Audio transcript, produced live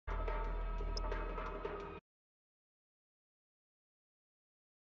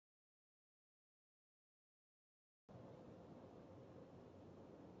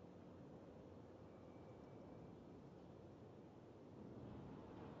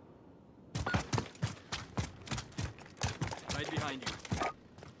behind you.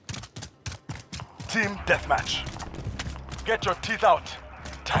 Team deathmatch. Get your teeth out.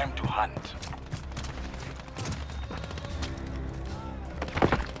 Time to hunt.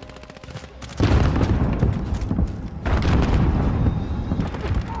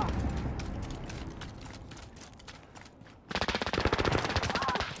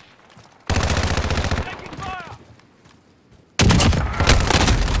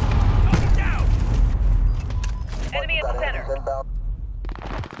 Enemy in the center.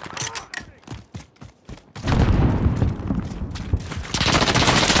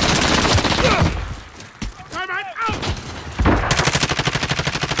 Thermite out!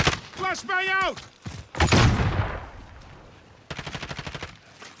 Flashbang out!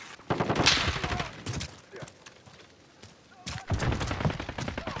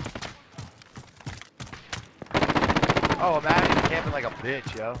 Oh, imagine camping like a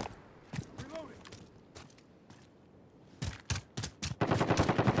bitch, yo.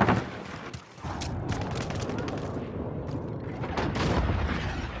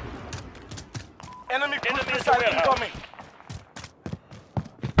 Enemy missile incoming.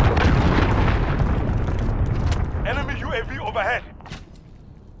 Enemy UAV overhead.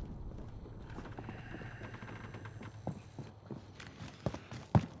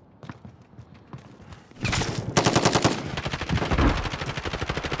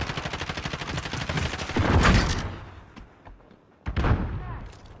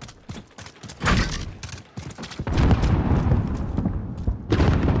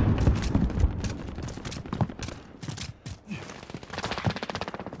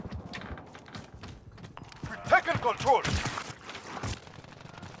 Taken control.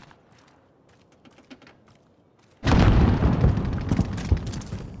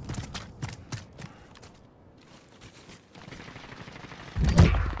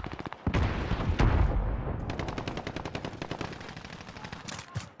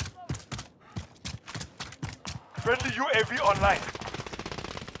 Friendly UAV online.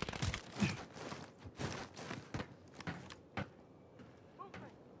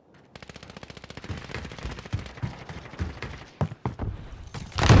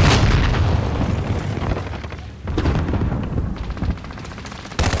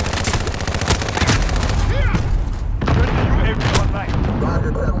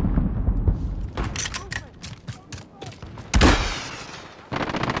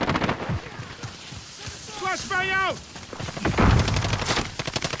 Flashbang out!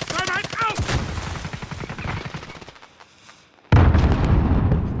 Thermite out!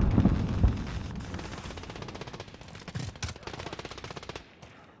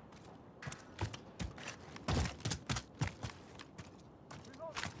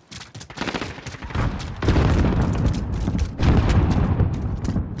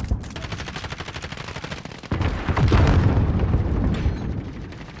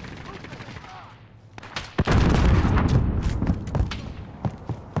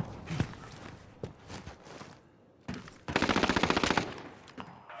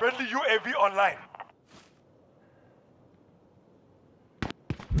 Friendly UAV online.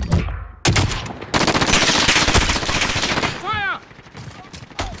 Fire!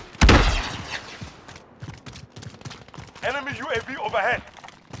 Enemy UAV overhead.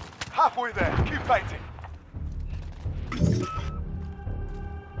 Halfway there. Keep fighting.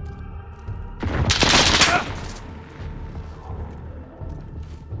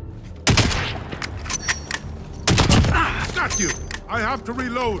 Got you! I have to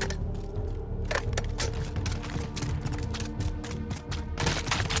reload.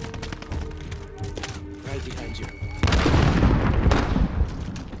 Right behind you.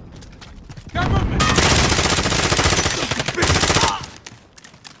 Got movement!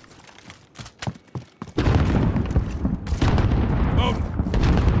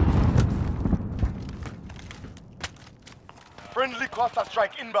 Friendly cluster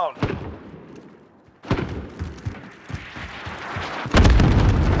strike inbound.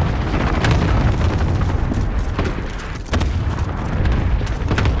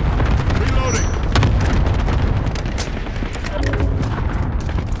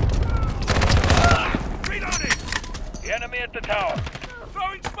 Enemy at the tower.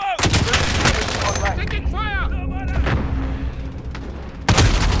 Throwing smoke! Taking fire!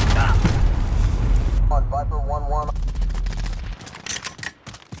 On Viper 1-1.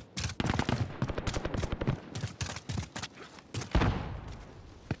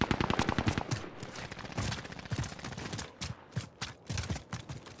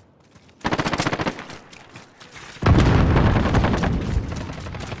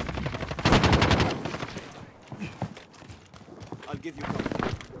 I'll give you cover.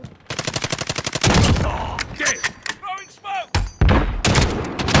 Dead! Throwing smoke!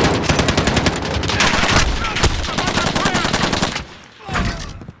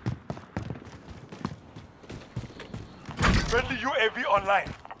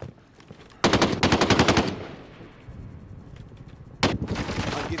 online.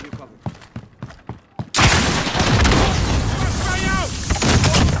 I'll give you cover.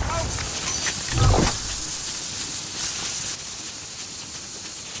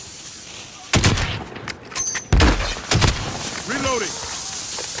 Reloading.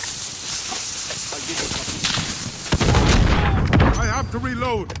 I'll give you cover. I have to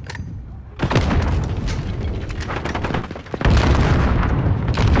reload.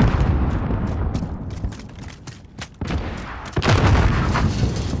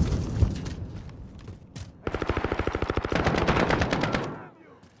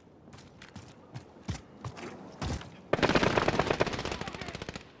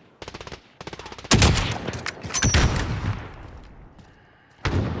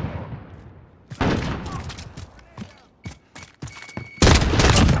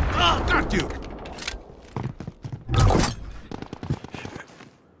 Got you.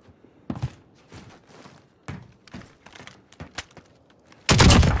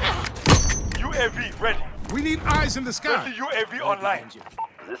 UAV ready. We need eyes in the sky. Friendly UAV online. Behind you.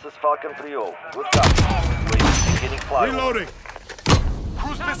 This is Falcon 3-0. Good copy. Wait, beginning flyover. Reloading.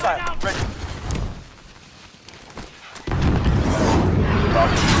 Cruise missile ready.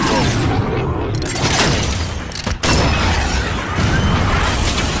 Falcon 3-0. Cruise missile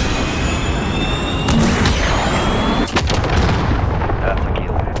That's a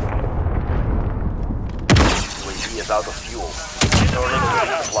kill. UAV is out of fuel. Returning to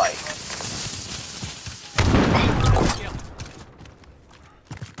resupply.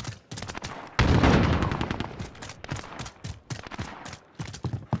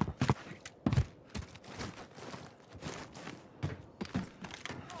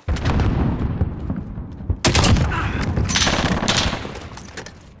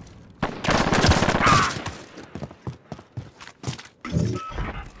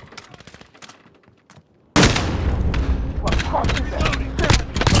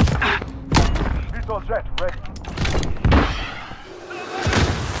 Lethal jet ready.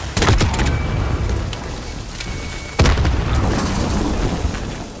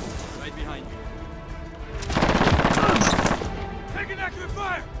 Right behind you. Taking active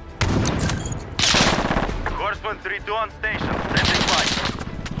fire! Horseman 3-2 on station. Standing by.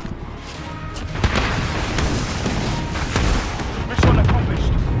 Mission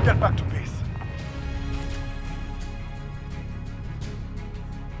accomplished. Get back to